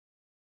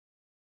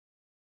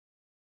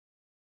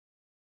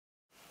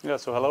Yeah,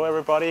 so hello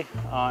everybody,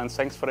 and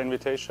thanks for the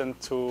invitation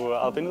to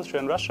AlьpIndusтрия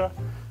in Russia.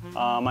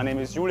 My name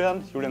is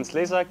Julian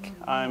Sleyzak.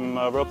 I'm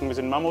working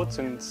within Mammut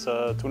since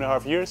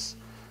 2.5 years.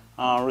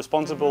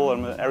 Responsible,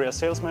 I'm an area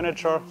sales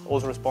manager,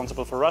 also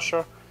responsible for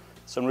Russia.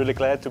 So I'm really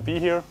glad to be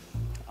here.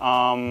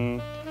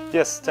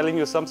 Yes, telling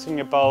you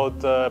something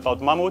about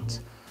Mammut.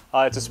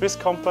 It's a Swiss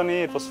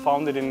company. It was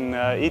founded in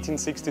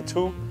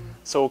 1862.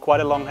 So quite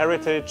a long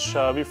heritage.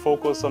 We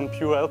focus on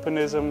pure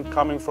alpinism,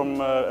 coming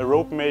from a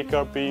rope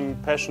maker, being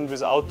passionate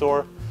with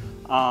outdoor,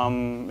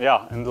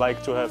 yeah, and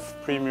like to have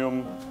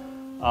premium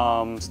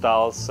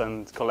styles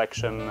and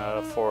collection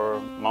for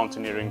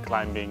mountaineering,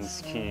 climbing,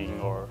 skiing,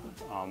 or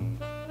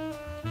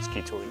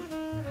ski touring.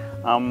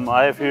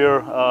 I have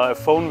here a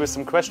phone with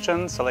some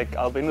questions. So like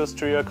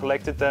AlьpIndusтрия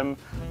collected them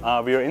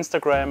via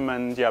Instagram,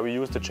 and yeah, we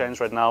use the chance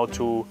right now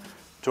to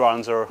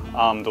answer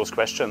those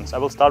questions. I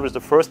will start with the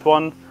first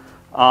one.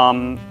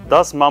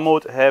 Does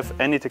Mammut have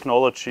any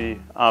technology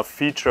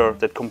feature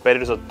that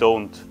competitors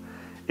don't?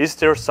 Is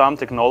there some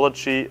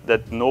technology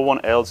that no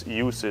one else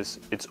uses,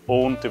 its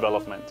own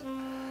development?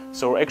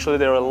 So actually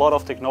there are a lot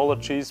of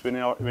technologies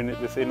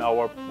within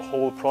our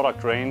whole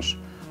product range.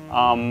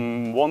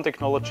 One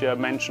technology I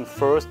mentioned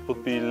first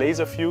would be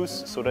laser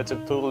fuse. So that's a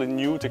totally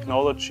new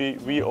technology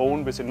we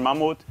own within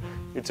Mammut.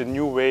 It's a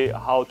new way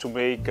how to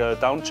make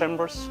down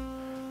chambers.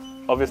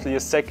 Obviously, a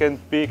second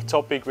big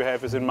topic we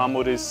have within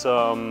Mammut is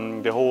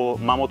the whole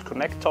Mammut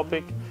Connect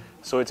topic.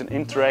 So it's an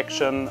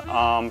interaction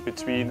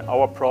between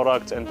our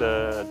product and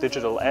the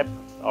digital app,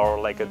 or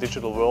like a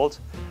digital world,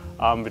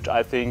 which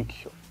I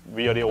think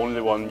we are the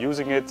only one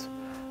using it.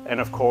 And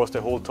of course,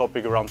 the whole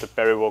topic around the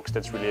Barrybox,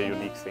 that's really a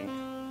unique thing.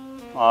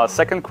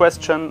 Second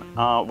question,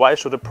 why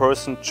should a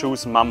person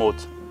choose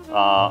Mammut,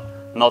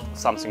 not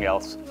something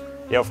else?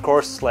 Yeah, of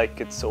course,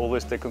 like it's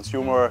always the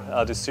consumer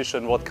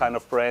decision what kind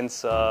of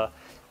brands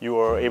you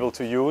are able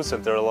to use,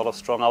 and there are a lot of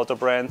strong outdoor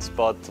brands,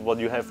 but what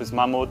you have with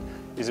Mammut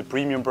is a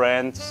premium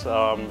brand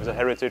with a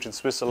heritage in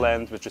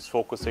Switzerland, which is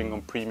focusing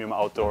on premium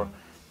outdoor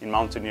in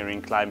mountaineering,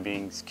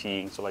 climbing,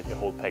 skiing, so like the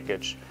whole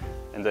package.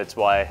 And that's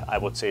why I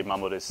would say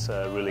Mammut is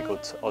a really good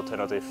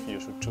alternative you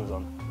should choose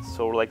on.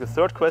 So like the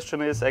third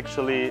question is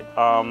actually,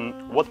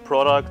 what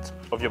product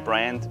of your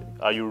brand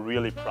are you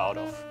really proud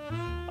of?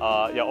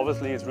 Yeah,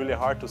 obviously it's really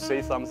hard to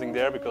say something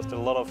there because there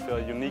are a lot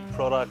of unique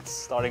products,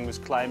 starting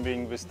with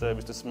climbing, with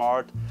the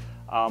Smart.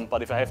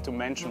 But if I have to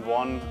mention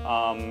one,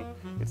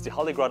 it's the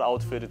Haldegrad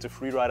outfit. It's a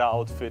freerider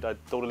outfit. I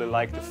totally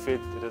like the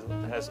fit. It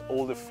has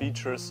all the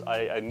features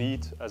I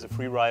need as a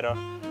freerider.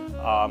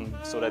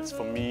 So that's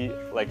for me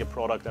like a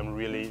product I'm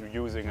really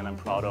using and I'm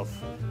proud of.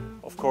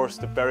 Of course,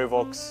 the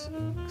Barrybox,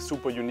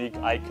 super unique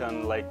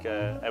icon, like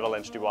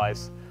avalanche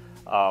device.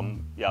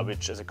 Yeah,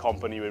 which as a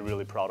company we're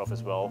really proud of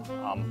as well.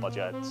 But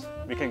yeah,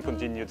 we can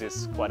continue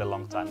this quite a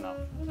long time now.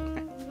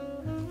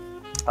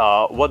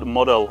 What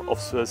model of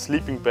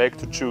sleeping bag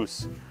to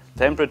choose?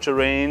 Temperature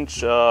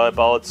range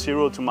about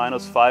 0 to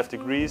 -5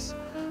 degrees,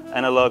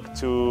 analog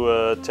to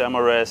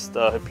Thermarest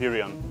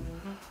Hyperion.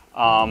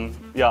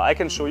 Yeah, I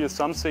can show you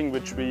something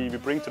which we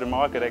bring to the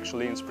market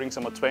actually in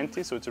spring-summer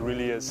 20, so it's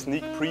really a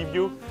sneak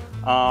preview.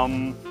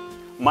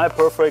 My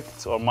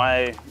perfect, or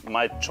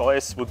my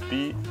choice would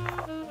be,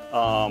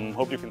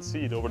 hope you can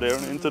see it over there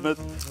on the internet,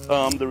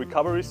 the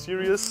Recovery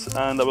series,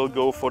 and I will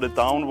go for the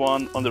down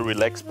one on the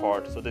relax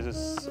part. So this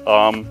is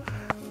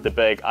the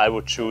bag I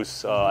would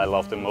choose, I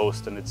love the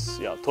most, and it's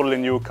totally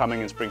new,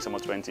 coming in spring-summer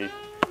 20,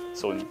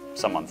 so in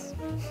some months.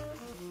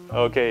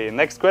 Okay,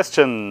 next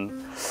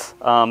question.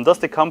 Does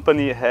the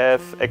company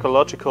have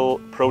ecological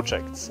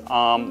projects?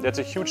 That's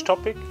a huge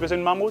topic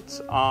within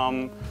Mammut.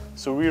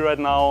 So we right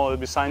now,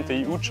 we signed the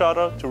EU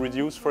Charter to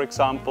reduce, for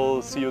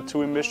example,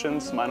 CO2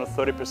 emissions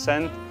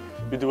 -30%.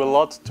 We do a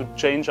lot to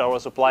change our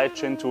supply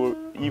chain to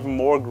even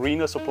more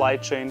greener supply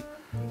chain.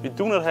 We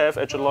do not have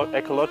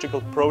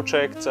ecological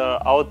projects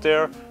out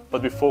there,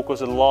 but we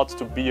focus a lot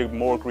to be a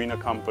more greener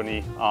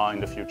company in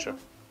the future.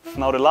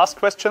 Now the last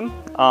question,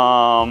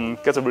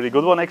 that's a really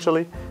good one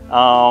actually.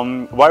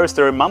 Why is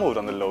there a Mammut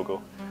on the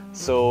logo?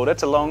 So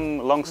that's a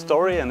long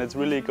story, and it's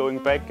really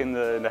going back in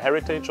the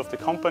heritage of the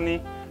company.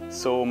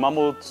 So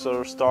Mammut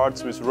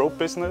starts with rope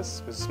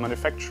business, with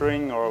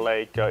manufacturing or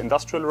like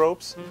industrial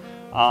ropes.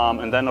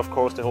 And then of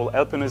course the whole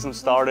alpinism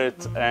started,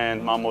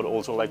 and Mammut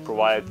also like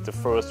provided the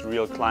first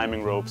real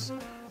climbing ropes.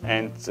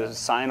 And the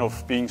sign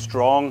of being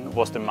strong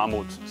was the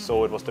Mammut.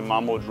 So it was the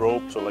Mammut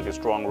rope, so like a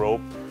strong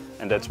rope.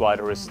 And that's why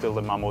there is still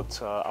the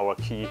Mammut, our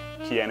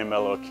key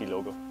animal or key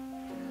logo.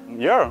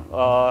 Yeah,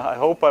 I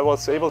hope I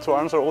was able to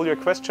answer all your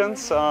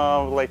questions.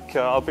 Like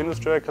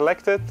AlьpIndusтрия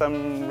collected.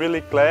 I'm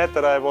really glad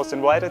that I was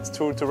invited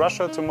to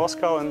Russia, to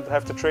Moscow, and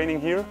have the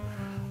training here.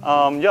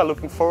 Yeah,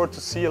 looking forward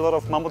to see a lot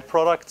of Mammut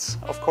products,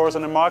 of course,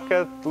 on the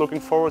market.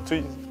 Looking forward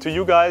to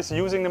you guys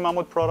using the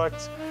Mammut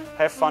products.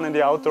 Have fun in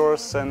the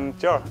outdoors, and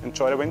yeah,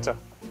 enjoy the winter.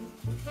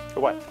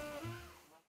 Goodbye.